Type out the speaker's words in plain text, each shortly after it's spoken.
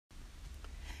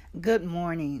Good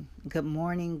morning. Good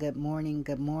morning. Good morning.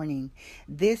 Good morning.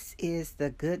 This is the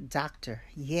Good Doctor.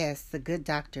 Yes, the Good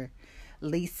Doctor,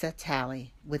 Lisa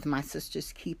Talley, with my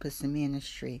Sisters Keep Us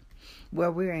Ministry,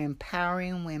 where we're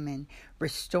empowering women,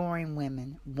 restoring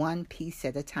women, one piece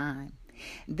at a time.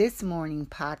 This morning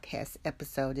podcast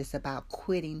episode is about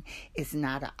quitting is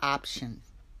not an option.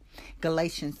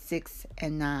 Galatians 6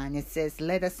 and 9, it says,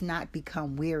 "Let us not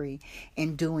become weary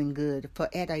in doing good, for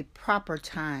at a proper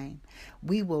time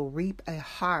we will reap a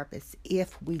harvest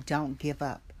if we don't give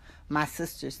up." My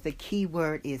sisters, the key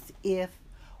word is if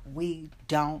we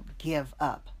don't give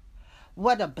up.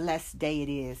 What a blessed day it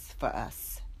is for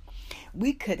us.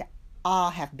 We could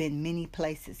all have been many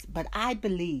places, but I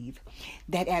believe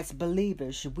that as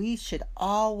believers, we should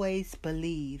always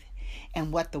believe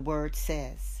in what the word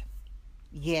says.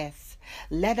 Yes,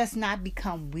 let us not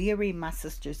become weary, my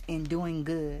sisters, in doing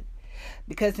good.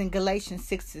 Because in Galatians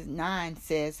 6 and 9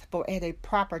 says, "For at a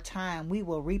proper time we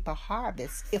will reap a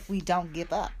harvest if we don't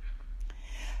give up."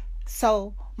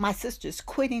 So, my sisters,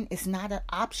 quitting is not an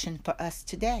option for us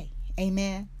today.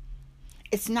 Amen.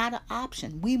 It's not an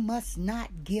option. We must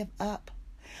not give up.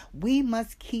 We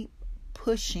must keep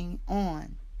pushing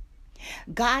on.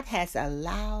 God has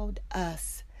allowed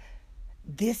us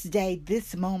this day,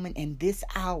 this moment, and this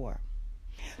hour.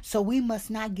 So we must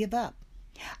not give up.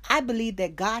 I believe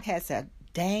that God has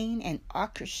ordained and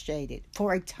orchestrated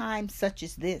for a time such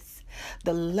as this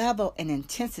the level and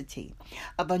intensity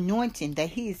of anointing that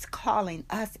He is calling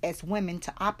us as women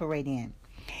to operate in.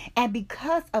 And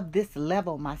because of this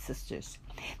level, my sisters,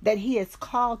 that He has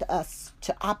called us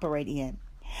to operate in,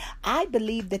 I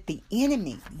believe that the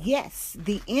enemy, yes,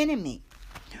 the enemy,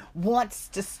 wants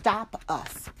to stop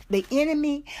us. The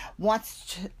enemy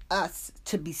wants us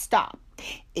to be stopped.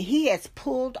 He has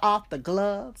pulled off the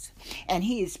gloves and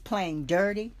he is playing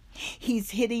dirty.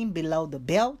 He's hitting below the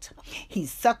belt.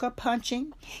 He's sucker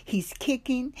punching. He's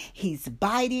kicking. He's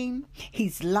biting.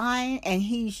 He's lying, and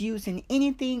he's using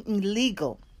anything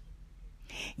illegal.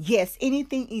 Yes,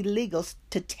 anything illegal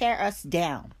to tear us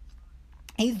down.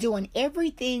 He's doing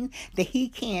everything that he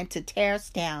can to tear us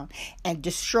down and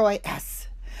destroy us.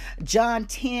 John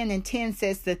 10 and 10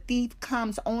 says, "The thief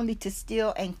comes only to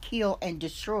steal and kill and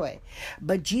destroy.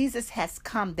 But Jesus has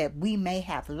come that we may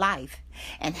have life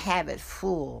and have it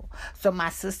full." So my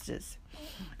sisters,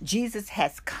 Jesus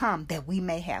has come that we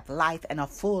may have life and a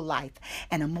full life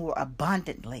and a more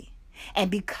abundantly. And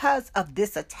because of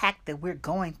this attack that we're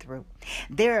going through,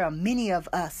 there are many of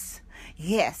us,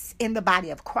 yes, in the body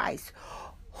of Christ,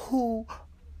 who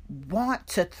want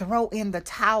to throw in the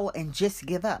towel and just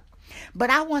give up. But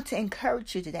I want to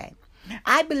encourage you today.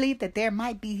 I believe that there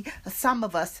might be some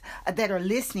of us that are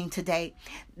listening today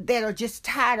that are just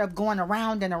tired of going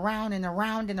around and around and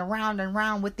around and around and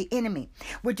around with the enemy.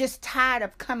 We're just tired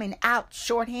of coming out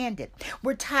shorthanded.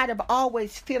 We're tired of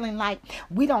always feeling like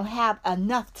we don't have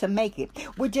enough to make it.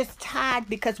 We're just tired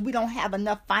because we don't have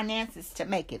enough finances to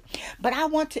make it. But I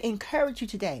want to encourage you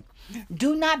today.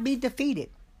 Do not be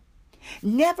defeated.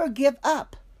 Never give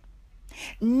up.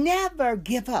 Never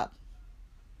give up.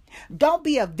 Don't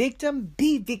be a victim,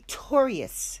 be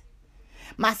victorious.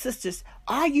 My sisters,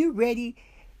 are you ready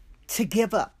to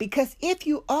give up? Because if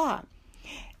you are,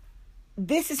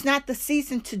 this is not the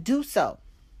season to do so.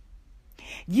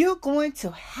 You're going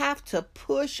to have to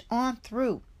push on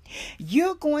through.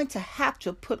 You're going to have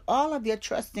to put all of your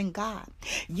trust in God.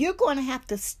 You're going to have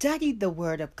to study the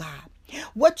Word of God.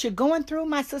 What you're going through,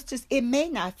 my sisters, it may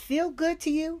not feel good to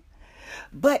you,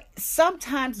 but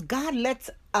sometimes God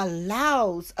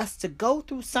allows us to go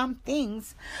through some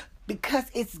things because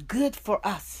it's good for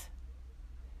us.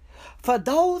 For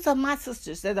those of my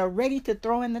sisters that are ready to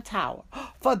throw in the towel,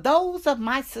 for those of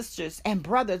my sisters and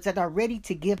brothers that are ready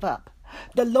to give up,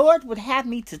 the Lord would have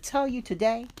me to tell you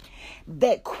today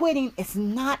that quitting is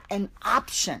not an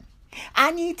option.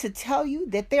 I need to tell you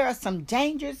that there are some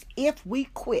dangers if we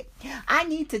quit. I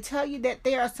need to tell you that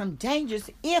there are some dangers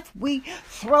if we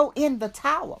throw in the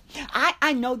towel.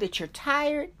 I know that you're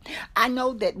tired. I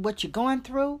know that what you're going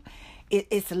through,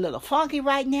 it's a little funky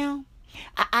right now.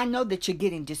 I know that you're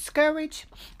getting discouraged.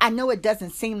 I know it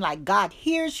doesn't seem like God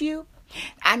hears you.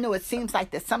 I know it seems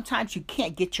like that sometimes you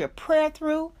can't get your prayer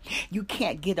through. You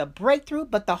can't get a breakthrough.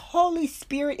 But the Holy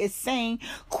Spirit is saying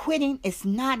quitting is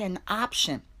not an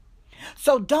option.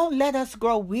 So don't let us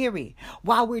grow weary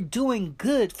while we're doing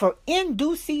good, for in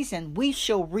due season we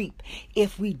shall reap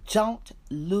if we don't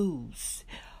lose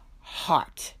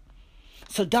heart.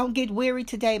 So don't get weary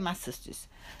today, my sisters.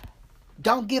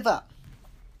 Don't give up.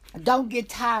 Don't get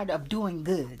tired of doing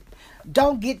good.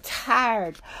 Don't get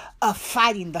tired of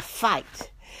fighting the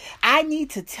fight. I need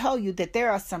to tell you that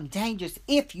there are some dangers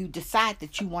if you decide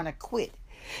that you want to quit.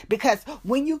 Because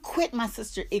when you quit, my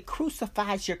sister, it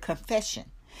crucifies your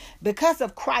confession. Because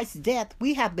of Christ's death,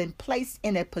 we have been placed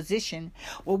in a position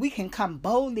where we can come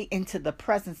boldly into the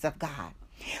presence of God.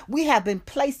 We have been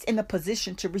placed in a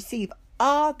position to receive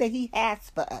all that He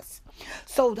has for us.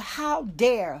 So how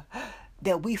dare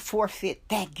that we forfeit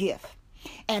that gift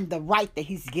and the right that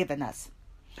He's given us?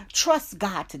 Trust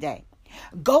God today.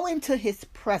 Go into His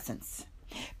presence.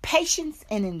 Patience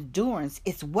and endurance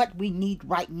is what we need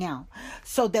right now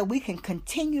so that we can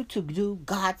continue to do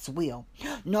God's will.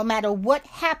 No matter what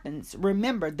happens,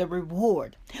 remember the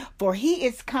reward, for He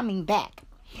is coming back.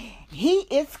 He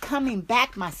is coming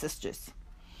back, my sisters.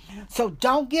 So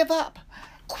don't give up.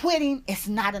 Quitting is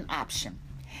not an option.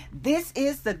 This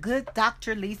is the good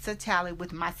Dr. Lisa Talley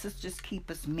with My Sisters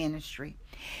Keepers Ministry.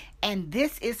 And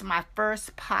this is my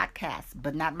first podcast,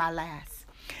 but not my last.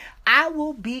 I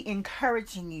will be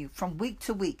encouraging you from week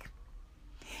to week.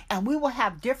 And we will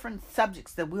have different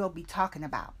subjects that we'll be talking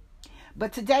about.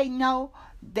 But today, know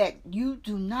that you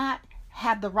do not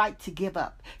have the right to give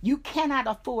up. You cannot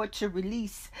afford to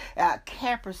release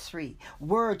caprisy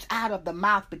words out of the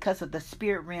mouth, because of the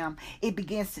spirit realm. It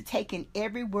begins to take in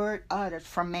every word uttered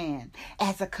from man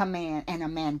as a command and a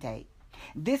mandate.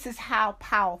 This is how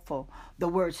powerful the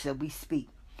words that we speak.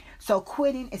 So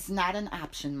quitting is not an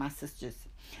option, my sisters.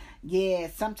 Yeah,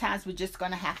 sometimes we're just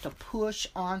going to have to push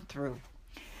on through.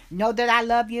 Know that I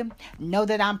love you. Know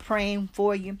that I'm praying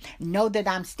for you. Know that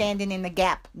I'm standing in the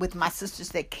gap with my sisters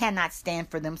that cannot stand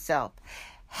for themselves.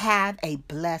 Have a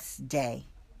blessed day.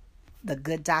 The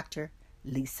good Dr.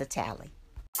 Lisa Talley.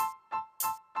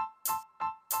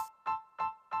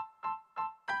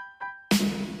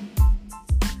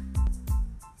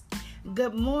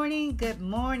 Good morning, good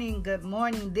morning, good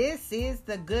morning. This is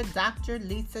the good Dr.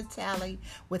 Lisa Talley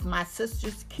with My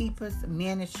Sisters Keepers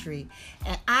Ministry.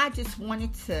 And I just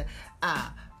wanted to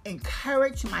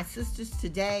encourage my sisters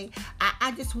today.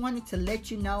 I just wanted to let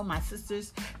you know, my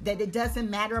sisters, that it doesn't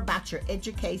matter about your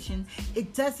education.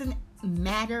 It doesn't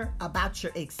matter about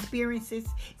your experiences.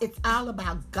 It's all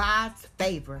about God's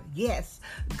favor. Yes,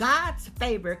 God's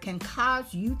favor can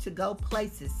cause you to go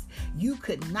places you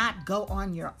could not go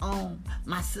on your own,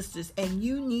 my sisters. And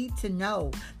you need to know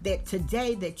that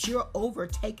today that you're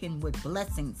overtaken with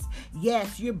blessings.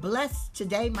 Yes, you're blessed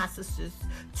today, my sisters,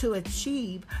 to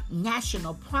achieve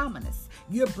national prominence.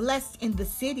 You're blessed in the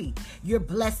city. You're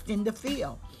blessed in the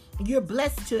field. You're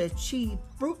blessed to achieve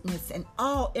fruitfulness in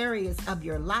all areas of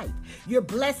your life. You're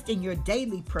blessed in your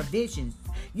daily provisions.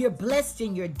 You're blessed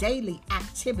in your daily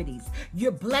activities.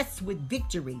 You're blessed with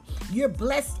victory. You're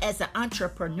blessed as an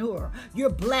entrepreneur.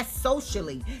 You're blessed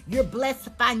socially. You're blessed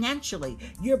financially.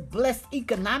 You're blessed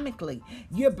economically.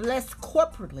 You're blessed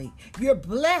corporately. You're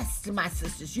blessed, my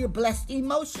sisters. You're blessed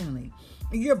emotionally.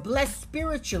 You're blessed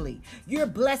spiritually. You're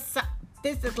blessed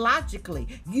physiologically.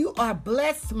 You are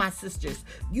blessed, my sisters.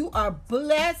 You are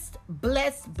blessed,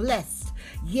 blessed, blessed.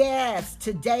 Yes,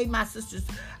 today, my sisters,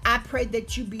 I pray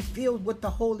that you be filled with the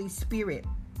Holy Spirit.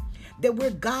 That we're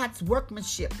God's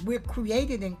workmanship. We're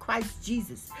created in Christ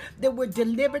Jesus. That we're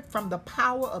delivered from the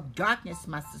power of darkness,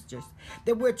 my sisters.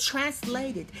 That we're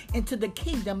translated into the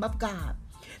kingdom of God.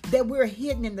 That we're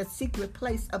hidden in the secret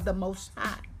place of the Most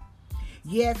High.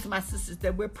 Yes, my sisters,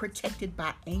 that we're protected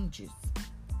by angels.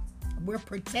 We're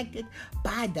protected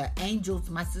by the angels,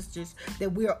 my sisters,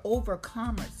 that we're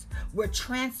overcomers. We're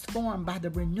transformed by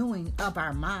the renewing of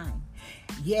our mind.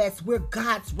 Yes, we're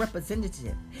God's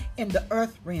representative in the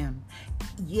earth realm.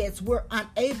 Yes, we're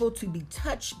unable to be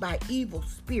touched by evil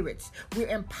spirits. We're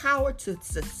empowered to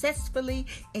successfully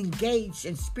engage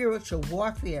in spiritual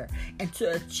warfare and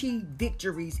to achieve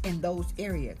victories in those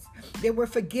areas. That we're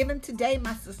forgiven today,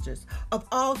 my sisters, of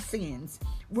all sins.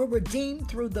 We're redeemed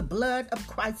through the blood of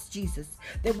Christ Jesus.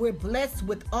 That we're blessed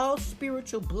with all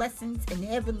spiritual blessings in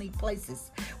heavenly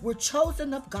places. We're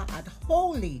chosen of God,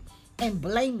 holy and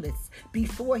blameless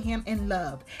before Him in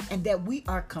love, and that we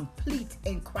are complete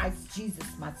in Christ Jesus,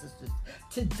 my sisters.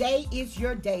 Today is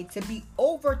your day to be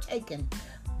overtaken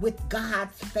with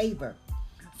God's favor.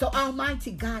 So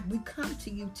Almighty God, we come to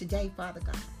you today, Father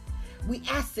God. We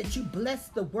ask that you bless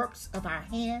the works of our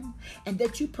hand and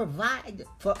that you provide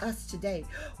for us today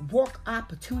work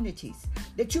opportunities,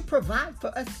 that you provide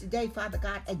for us today, Father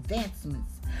God,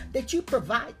 advancements, that you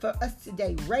provide for us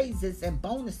today raises and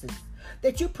bonuses,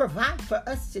 that you provide for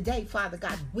us today, Father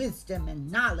God, wisdom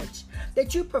and knowledge,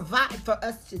 that you provide for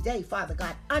us today, Father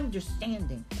God,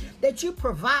 understanding, that you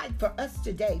provide for us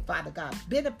today, Father God,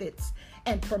 benefits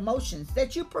and promotions,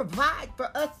 that you provide for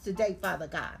us today, Father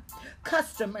God,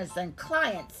 customers and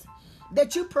clients,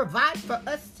 that you provide for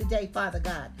us today, Father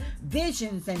God.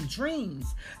 Visions and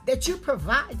dreams that you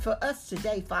provide for us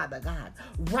today, Father God.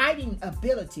 Writing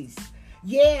abilities.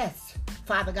 Yes,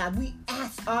 Father God, we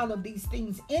ask all of these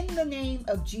things in the name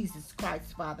of Jesus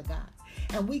Christ, Father God.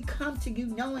 And we come to you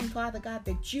knowing, Father God,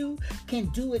 that you can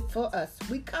do it for us.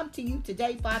 We come to you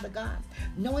today, Father God,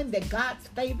 knowing that God's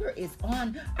favor is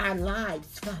on our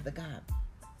lives, Father God.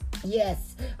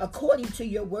 Yes, according to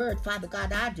your word, Father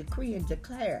God, I decree and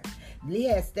declare,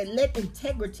 yes, that let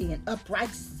integrity and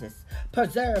uprightness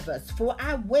preserve us. For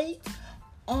I wait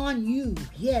on you.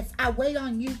 Yes, I wait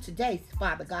on you today,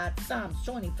 Father God. Psalms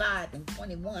 25 and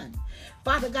 21.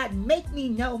 Father God, make me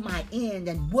know my end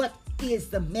and what is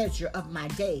the measure of my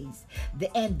days,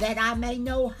 and that I may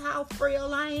know how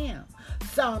frail I am.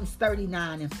 Psalms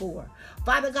 39 and 4.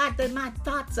 Father God, that my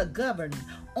thoughts are governed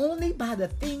only by the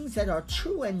things that are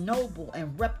true and noble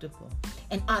and reputable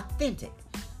and authentic,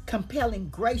 compelling,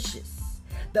 gracious,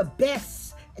 the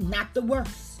best, not the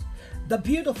worst, the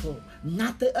beautiful,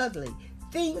 not the ugly,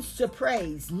 things to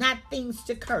praise, not things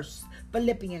to curse.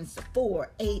 Philippians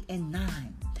 4, 8, and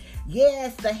 9.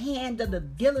 Yes, the hand of the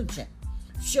diligent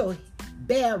shall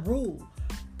bear rule.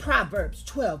 Proverbs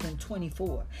 12 and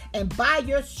 24. And by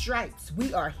your stripes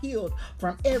we are healed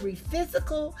from every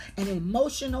physical and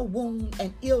emotional wound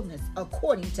and illness,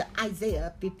 according to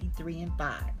Isaiah 53 and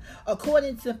 5.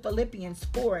 According to Philippians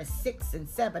 4 and 6 and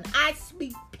 7, I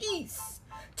speak peace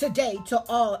today to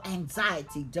all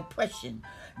anxiety, depression,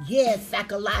 yes,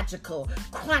 psychological,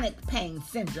 chronic pain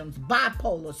syndromes,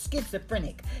 bipolar,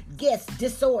 schizophrenic, yes,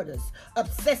 disorders,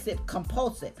 obsessive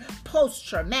compulsive,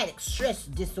 post-traumatic stress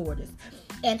disorders.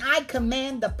 And I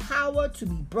command the power to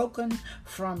be broken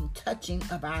from touching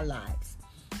of our lives.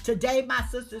 Today, my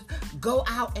sisters, go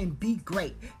out and be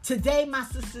great. Today, my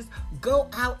sisters, go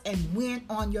out and win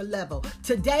on your level.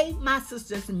 Today, my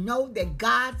sisters, know that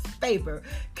God's favor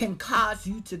can cause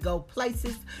you to go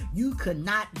places you could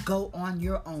not go on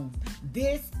your own.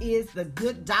 This is the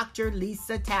good Dr.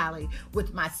 Lisa Talley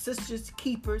with my Sisters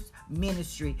Keepers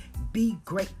Ministry. Be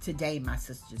great today, my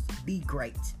sisters. Be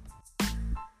great.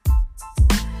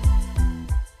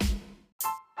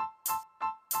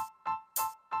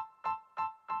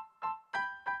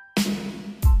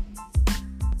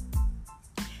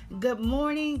 Good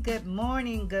morning, good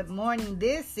morning, good morning.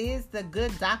 This is the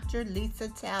good Dr. Lisa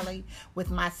Talley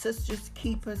with my Sisters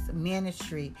Keepers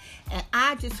Ministry. And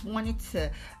I just wanted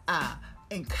to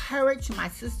encourage my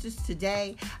sisters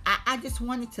today. I just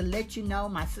wanted to let you know,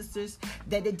 my sisters,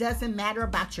 that it doesn't matter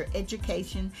about your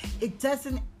education. It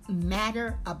doesn't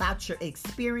matter about your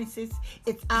experiences.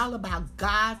 It's all about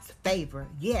God's favor.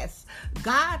 Yes,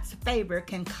 God's favor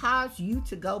can cause you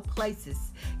to go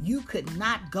places you could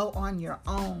not go on your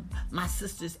own, my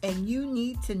sisters. And you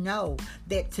need to know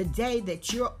that today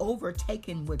that you're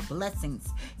overtaken with blessings.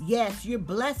 Yes, you're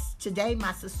blessed today,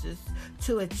 my sisters,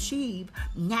 to achieve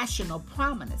national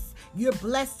prominence. You're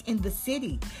blessed in the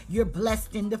city. You're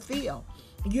blessed in the field.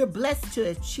 You're blessed to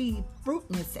achieve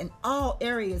fruitfulness in all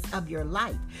areas of your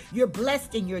life. You're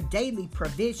blessed in your daily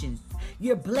provisions.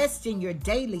 You're blessed in your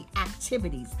daily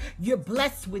activities. You're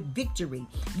blessed with victory.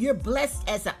 You're blessed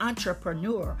as an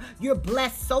entrepreneur. You're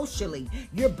blessed socially.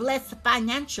 You're blessed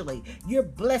financially. You're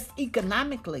blessed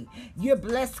economically. You're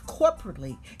blessed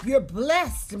corporately. You're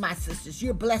blessed, my sisters.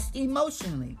 You're blessed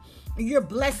emotionally. You're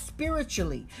blessed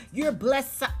spiritually. You're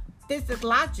blessed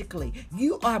physiologically.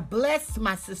 You are blessed,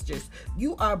 my sisters.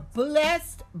 You are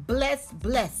blessed, blessed,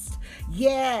 blessed.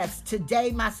 Yes,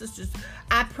 today, my sisters,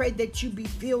 I pray that you be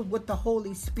filled with the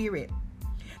Holy Spirit.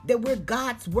 That we're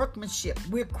God's workmanship.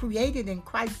 We're created in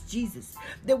Christ Jesus.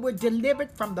 That we're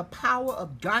delivered from the power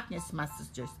of darkness, my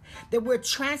sisters. That we're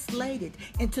translated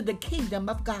into the kingdom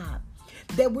of God.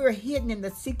 That we're hidden in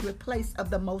the secret place of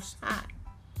the Most High.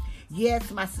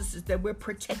 Yes, my sisters, that we're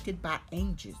protected by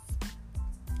angels.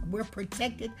 We're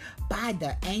protected by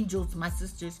the angels, my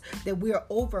sisters, that we're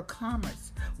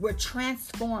overcomers. We're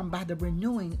transformed by the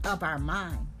renewing of our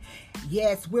mind.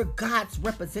 Yes, we're God's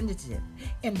representative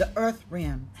in the earth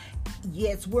realm.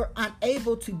 Yes, we're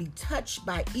unable to be touched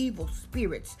by evil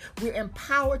spirits. We're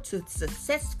empowered to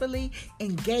successfully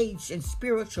engage in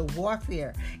spiritual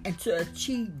warfare and to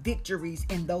achieve victories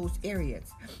in those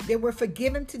areas. That we're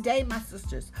forgiven today, my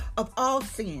sisters, of all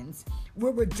sins.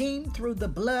 We're redeemed through the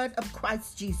blood of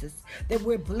Christ Jesus. That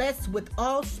we're blessed with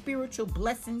all spiritual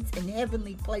blessings in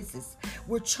heavenly places.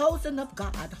 We're chosen of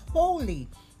God, holy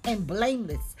and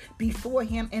blameless before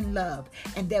him in love,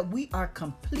 and that we are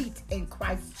complete in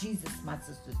Christ Jesus, my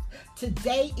sisters.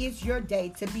 Today is your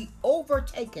day to be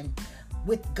overtaken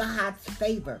with God's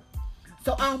favor.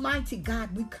 So Almighty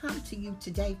God, we come to you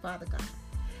today, Father God.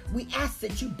 We ask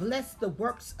that you bless the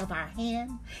works of our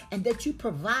hand and that you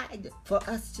provide for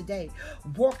us today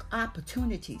work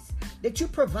opportunities, that you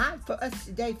provide for us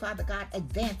today, Father God,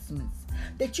 advancements,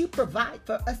 that you provide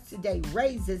for us today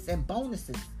raises and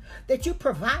bonuses, that you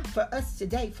provide for us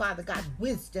today, Father God,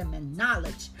 wisdom and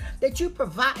knowledge, that you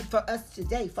provide for us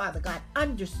today, Father God,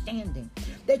 understanding,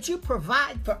 that you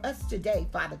provide for us today,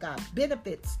 Father God,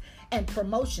 benefits and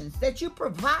promotions, that you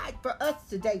provide for us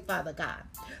today, Father God,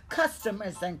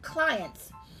 customers and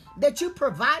clients, that you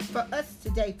provide for us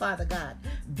today, Father God,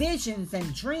 visions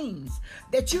and dreams,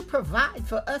 that you provide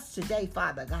for us today,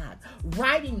 Father God,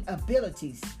 writing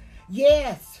abilities.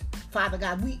 Yes, Father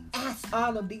God, we ask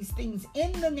all of these things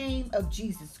in the name of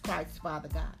Jesus Christ, Father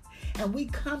God. And we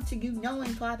come to you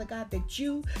knowing, Father God, that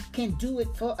you can do it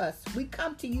for us. We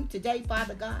come to you today,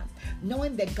 Father God,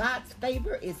 knowing that God's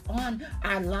favor is on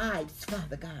our lives,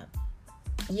 Father God.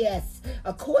 Yes,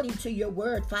 according to your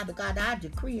word, Father God, I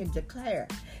decree and declare,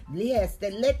 yes,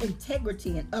 that let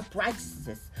integrity and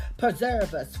uprightness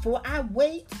preserve us. For I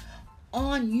wait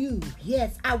on you.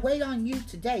 Yes, I wait on you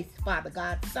today, Father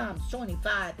God. Psalms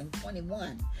 25 and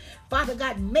 21. Father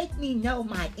God, make me know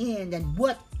my end and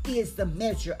what is the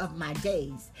measure of my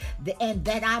days, and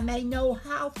that I may know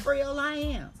how frail I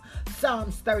am.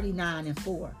 Psalms 39 and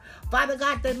 4. Father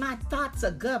God, that my thoughts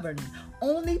are governed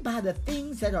only by the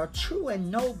things that are true and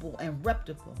noble and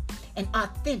reputable and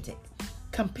authentic,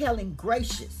 compelling,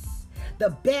 gracious, the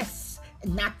best,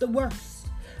 not the worst,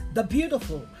 the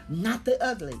beautiful, not the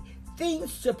ugly,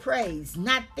 things to praise,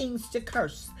 not things to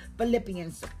curse.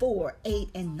 Philippians 4, 8,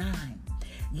 and 9.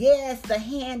 Yes, the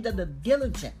hand of the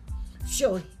diligent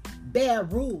shall bear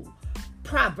rule.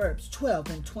 Proverbs 12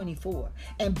 and 24.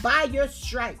 And by your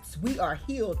stripes we are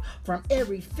healed from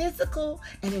every physical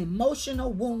and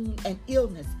emotional wound and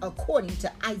illness, according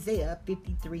to Isaiah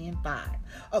 53 and 5.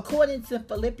 According to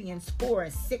Philippians 4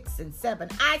 and 6 and 7,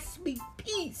 I speak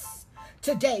peace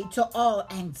today to all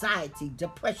anxiety,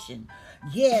 depression,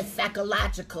 yes,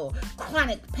 psychological,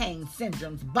 chronic pain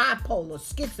syndromes, bipolar,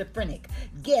 schizophrenic,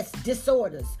 yes,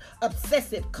 disorders,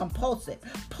 obsessive compulsive,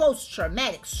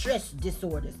 post-traumatic stress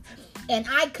disorders. And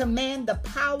I command the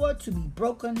power to be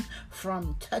broken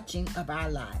from touching of our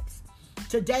lives.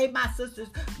 Today, my sisters,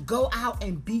 go out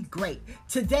and be great.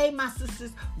 Today, my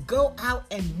sisters, go out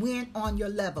and win on your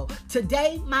level.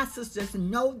 Today, my sisters,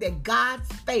 know that God's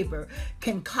favor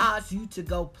can cause you to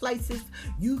go places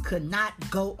you could not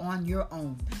go on your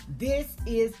own. This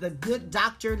is the Good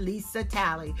Dr. Lisa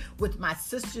Talley with my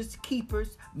Sisters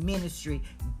Keepers Ministry.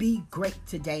 Be great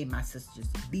today, my sisters.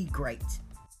 Be great.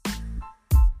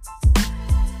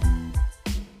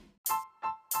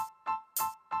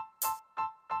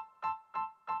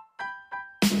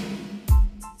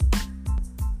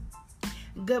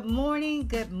 Good morning,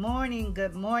 good morning,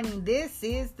 good morning. This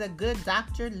is the Good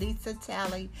Dr. Lisa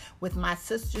Talley with my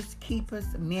Sisters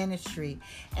Keepers Ministry.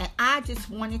 And I just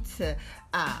wanted to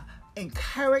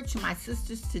encourage my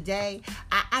sisters today.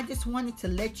 I just wanted to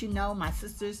let you know, my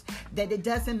sisters, that it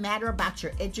doesn't matter about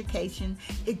your education.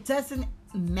 It doesn't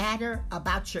matter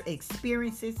about your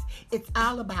experiences. It's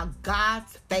all about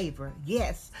God's favor.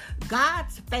 Yes,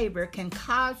 God's favor can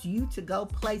cause you to go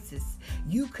places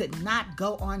you could not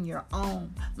go on your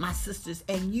own, my sisters.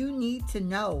 And you need to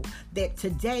know that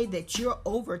today that you're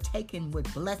overtaken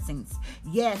with blessings.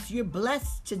 Yes, you're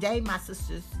blessed today, my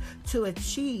sisters, to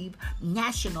achieve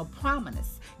national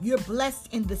prominence. You're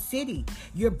blessed in the city.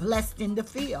 You're blessed in the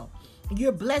field.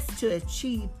 You're blessed to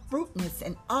achieve fruitfulness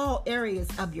in all areas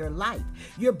of your life.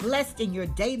 You're blessed in your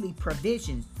daily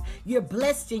provisions. You're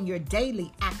blessed in your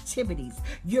daily activities.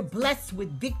 You're blessed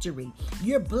with victory.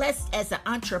 You're blessed as an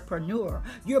entrepreneur.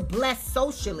 You're blessed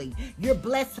socially. You're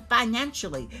blessed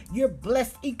financially. You're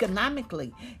blessed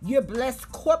economically. You're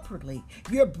blessed corporately.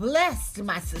 You're blessed,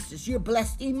 my sisters. You're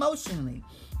blessed emotionally.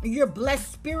 You're blessed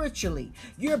spiritually.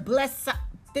 You're blessed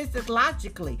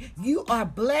physiologically. You are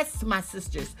blessed, my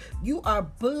sisters. You are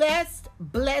blessed,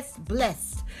 blessed,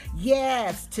 blessed.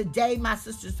 Yes, today, my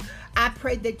sisters, I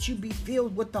pray that you be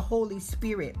filled with the Holy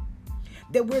Spirit.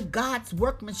 That we're God's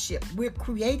workmanship. We're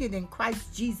created in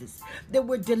Christ Jesus. That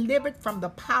we're delivered from the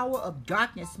power of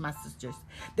darkness, my sisters.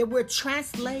 That we're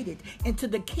translated into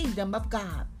the kingdom of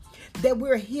God. That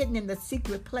we're hidden in the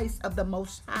secret place of the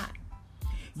Most High.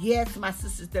 Yes, my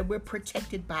sisters, that we're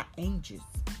protected by angels.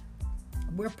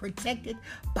 We're protected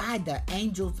by the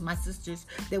angels, my sisters,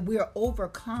 that we are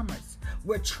overcomers.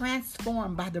 We're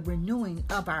transformed by the renewing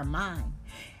of our mind.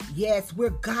 Yes,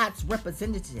 we're God's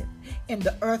representative in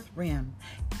the earth realm.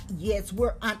 Yes,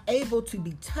 we're unable to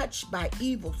be touched by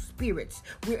evil spirits.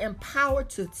 We're empowered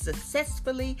to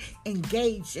successfully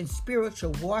engage in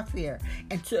spiritual warfare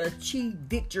and to achieve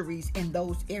victories in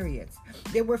those areas.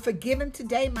 That we're forgiven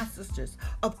today, my sisters,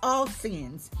 of all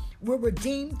sins. We're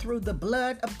redeemed through the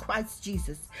blood of Christ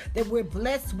Jesus. That we're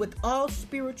blessed with all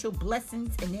spiritual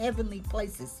blessings in heavenly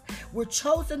places. We're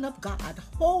chosen of God,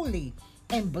 holy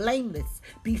and blameless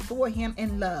before him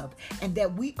in love, and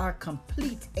that we are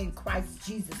complete in Christ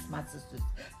Jesus, my sisters.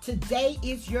 Today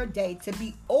is your day to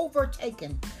be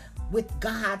overtaken with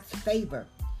God's favor.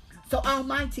 So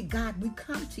Almighty God, we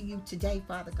come to you today,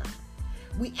 Father God.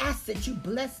 We ask that you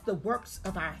bless the works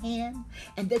of our hand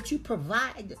and that you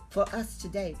provide for us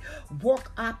today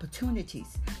work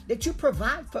opportunities, that you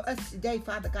provide for us today,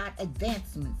 Father God,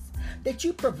 advancements, that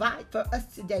you provide for us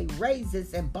today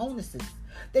raises and bonuses,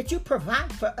 that you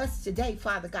provide for us today,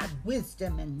 Father God,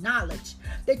 wisdom and knowledge,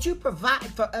 that you provide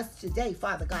for us today,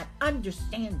 Father God,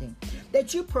 understanding,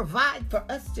 that you provide for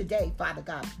us today, Father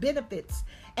God, benefits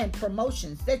and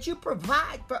promotions, that you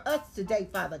provide for us today,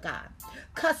 Father God,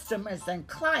 customers and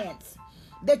clients,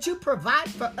 that you provide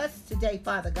for us today,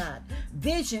 Father God,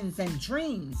 visions and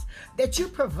dreams, that you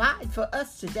provide for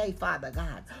us today, Father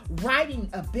God, writing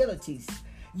abilities.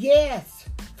 Yes,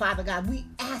 Father God, we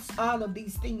ask all of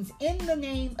these things in the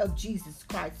name of Jesus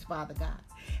Christ, Father God.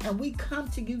 And we come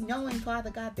to you knowing,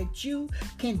 Father God, that you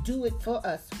can do it for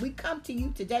us. We come to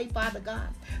you today, Father God,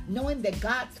 knowing that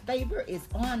God's favor is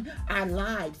on our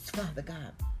lives, Father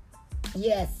God.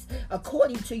 Yes,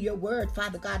 according to your word,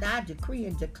 Father God, I decree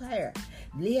and declare,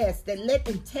 yes, that let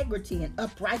integrity and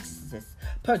uprightness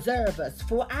preserve us.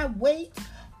 For I wait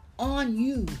on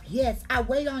you. Yes, I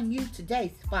wait on you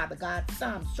today, Father God.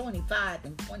 Psalms 25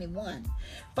 and 21.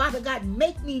 Father God,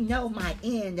 make me know my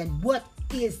end and what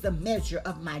is the measure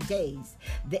of my days,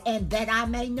 and that I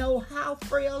may know how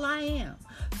frail I am.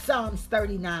 Psalms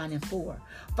 39 and 4.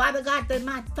 Father God, that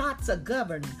my thoughts are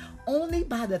governed only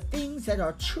by the things that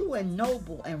are true and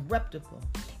noble and reputable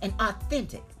and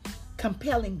authentic,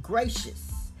 compelling,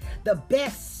 gracious, the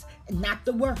best, not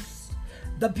the worst,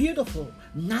 the beautiful,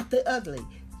 not the ugly,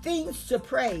 things to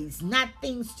praise, not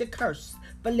things to curse.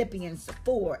 Philippians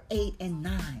 4, 8, and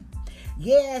 9.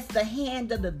 Yes, the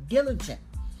hand of the diligent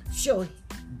shall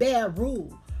bear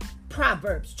rule.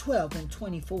 Proverbs 12 and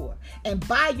 24. And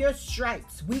by your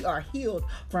stripes we are healed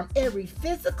from every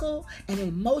physical and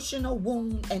emotional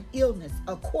wound and illness,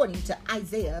 according to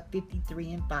Isaiah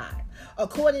 53 and 5.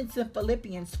 According to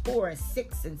Philippians 4 and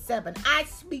 6 and 7, I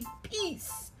speak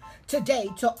peace today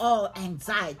to all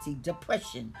anxiety,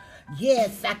 depression,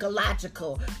 yes,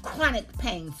 psychological, chronic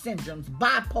pain syndromes,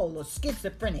 bipolar,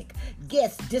 schizophrenic,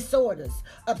 yes, disorders,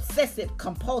 obsessive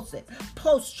compulsive,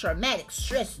 post-traumatic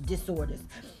stress disorders.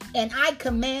 And I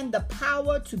command the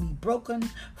power to be broken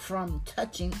from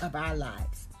touching of our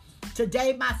lives.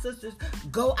 Today, my sisters,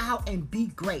 go out and be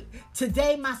great.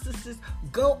 Today, my sisters,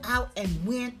 go out and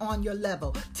win on your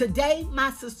level. Today, my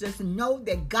sisters, know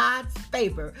that God's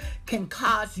favor can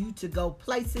cause you to go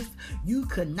places you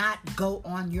could not go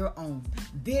on your own.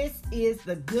 This is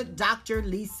the good Dr.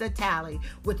 Lisa Talley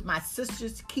with my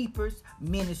Sisters Keepers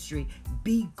Ministry.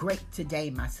 Be great today,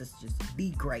 my sisters. Be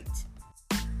great.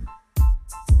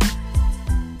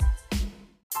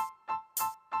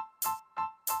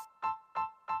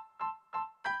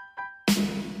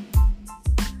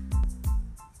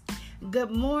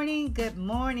 Good morning, good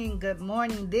morning, good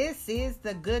morning. This is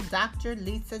the good Dr.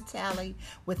 Lisa Talley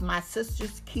with my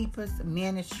Sisters Keepers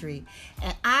Ministry.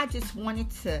 And I just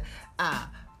wanted to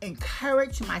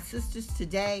encourage my sisters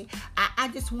today. I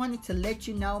just wanted to let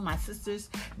you know, my sisters,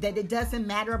 that it doesn't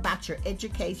matter about your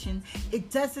education.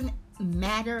 It doesn't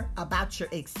matter about your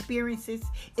experiences.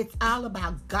 It's all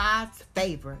about God's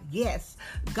favor. Yes,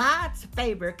 God's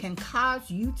favor can cause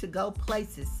you to go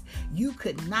places you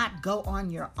could not go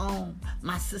on your own,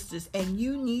 my sisters. And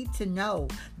you need to know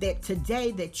that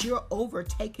today that you're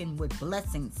overtaken with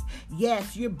blessings.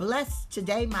 Yes, you're blessed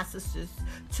today, my sisters,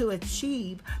 to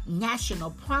achieve national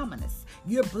prominence.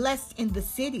 You're blessed in the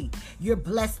city. You're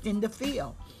blessed in the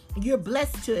field. You're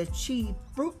blessed to achieve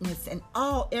fruitfulness in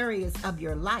all areas of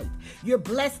your life. You're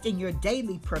blessed in your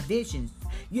daily provisions.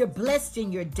 You're blessed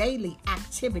in your daily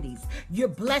activities. You're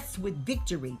blessed with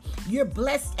victory. You're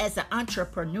blessed as an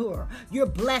entrepreneur. You're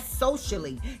blessed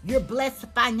socially. You're blessed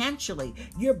financially.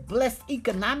 You're blessed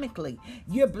economically.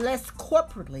 You're blessed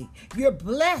corporately. You're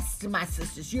blessed, my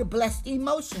sisters. You're blessed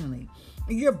emotionally.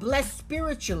 You're blessed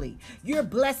spiritually. You're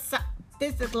blessed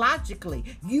physiologically.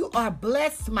 You are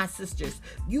blessed, my sisters.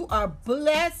 You are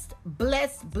blessed,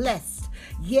 blessed, blessed.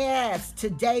 Yes,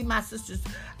 today, my sisters,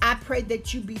 I pray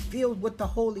that you be filled with the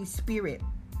Holy Spirit.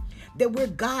 That we're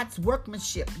God's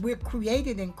workmanship. We're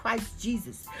created in Christ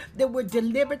Jesus. That we're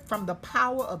delivered from the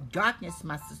power of darkness,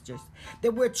 my sisters.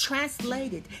 That we're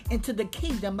translated into the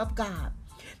kingdom of God.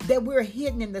 That we're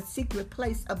hidden in the secret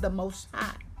place of the Most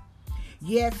High.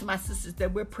 Yes, my sisters,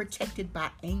 that we're protected by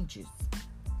angels.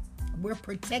 We're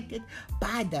protected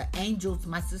by the angels,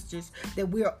 my sisters, that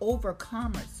we're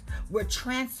overcomers. We're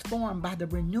transformed by the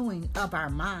renewing of our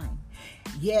mind.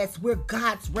 Yes, we're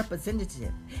God's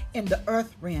representative in the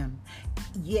earth realm.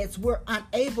 Yes, we're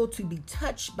unable to be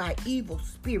touched by evil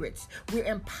spirits. We're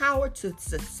empowered to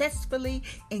successfully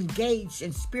engage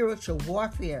in spiritual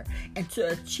warfare and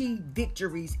to achieve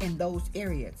victories in those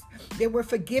areas. That we're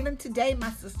forgiven today, my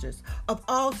sisters, of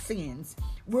all sins.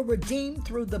 We're redeemed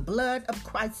through the blood of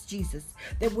Christ Jesus.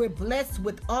 That we're blessed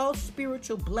with all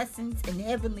spiritual blessings in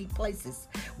heavenly places.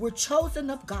 We're chosen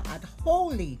of God,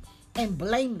 holy and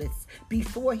blameless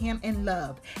before him in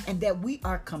love, and that we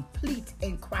are complete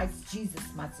in Christ Jesus,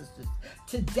 my sisters.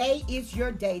 Today is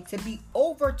your day to be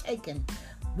overtaken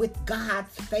with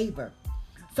God's favor.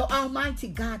 So Almighty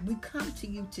God, we come to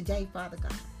you today, Father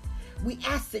God. We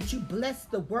ask that you bless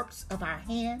the works of our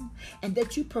hand and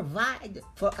that you provide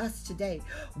for us today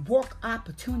work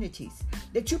opportunities,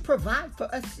 that you provide for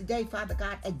us today, Father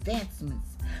God,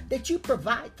 advancements, that you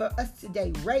provide for us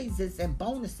today raises and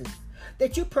bonuses,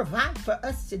 that you provide for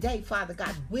us today, Father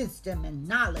God, wisdom and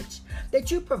knowledge,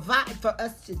 that you provide for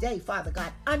us today, Father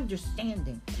God,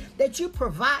 understanding, that you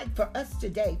provide for us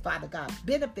today, Father God,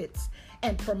 benefits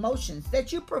and promotions,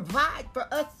 that you provide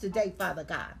for us today, Father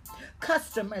God,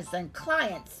 customers and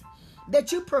clients,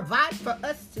 that you provide for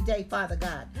us today, Father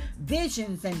God,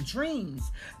 visions and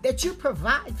dreams, that you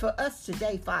provide for us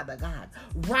today, Father God,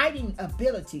 writing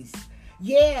abilities.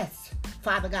 Yes,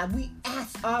 Father God, we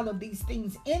ask all of these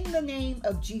things in the name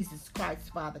of Jesus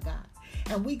Christ, Father God.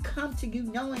 And we come to you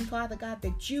knowing, Father God,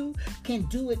 that you can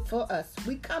do it for us.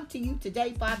 We come to you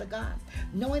today, Father God,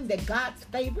 knowing that God's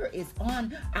favor is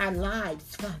on our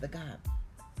lives, Father God.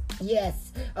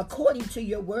 Yes, according to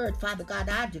your word, Father God,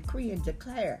 I decree and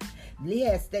declare,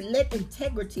 yes, that let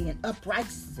integrity and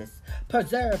uprightness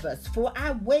preserve us. For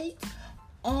I wait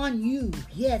on you.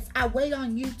 Yes, I wait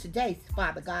on you today,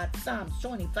 Father God. Psalms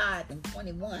 25 and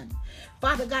 21.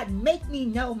 Father God, make me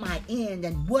know my end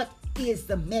and what is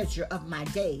the measure of my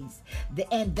days,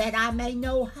 and that I may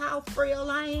know how frail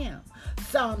I am.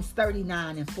 Psalms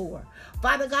 39 and 4.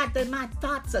 Father God, that my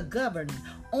thoughts are governed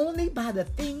only by the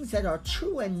things that are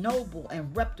true and noble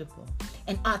and reputable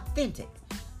and authentic,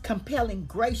 compelling,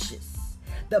 gracious,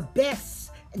 the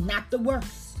best, not the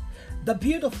worst, the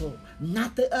beautiful,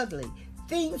 not the ugly,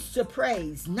 things to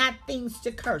praise, not things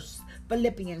to curse.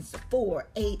 Philippians 4,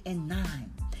 8, and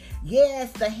 9.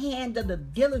 Yes, the hand of the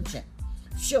diligent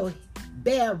shall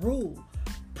bear rule.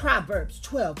 Proverbs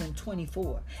 12 and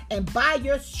 24. And by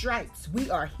your stripes we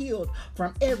are healed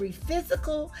from every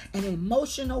physical and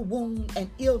emotional wound and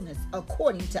illness,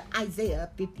 according to Isaiah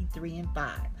 53 and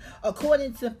 5.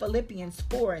 According to Philippians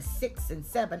 4 and 6 and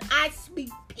 7, I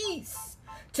speak peace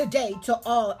today to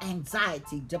all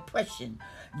anxiety, depression,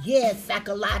 yes,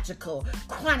 psychological,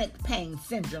 chronic pain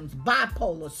syndromes,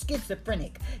 bipolar,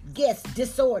 schizophrenic, yes,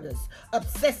 disorders,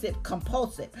 obsessive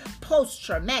compulsive,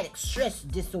 post-traumatic stress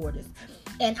disorders.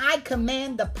 And I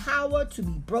command the power to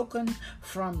be broken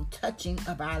from touching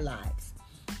of our lives.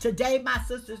 Today, my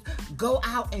sisters, go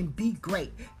out and be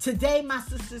great. Today, my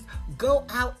sisters, go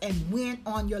out and win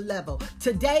on your level.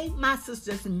 Today, my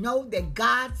sisters, know that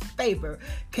God's favor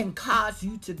can cause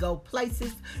you to go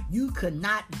places you could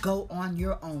not go on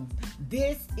your own.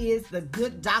 This is the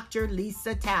good Dr.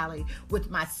 Lisa Talley with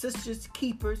my Sisters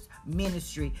Keepers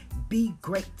Ministry. Be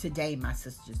great today, my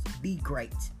sisters. Be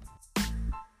great.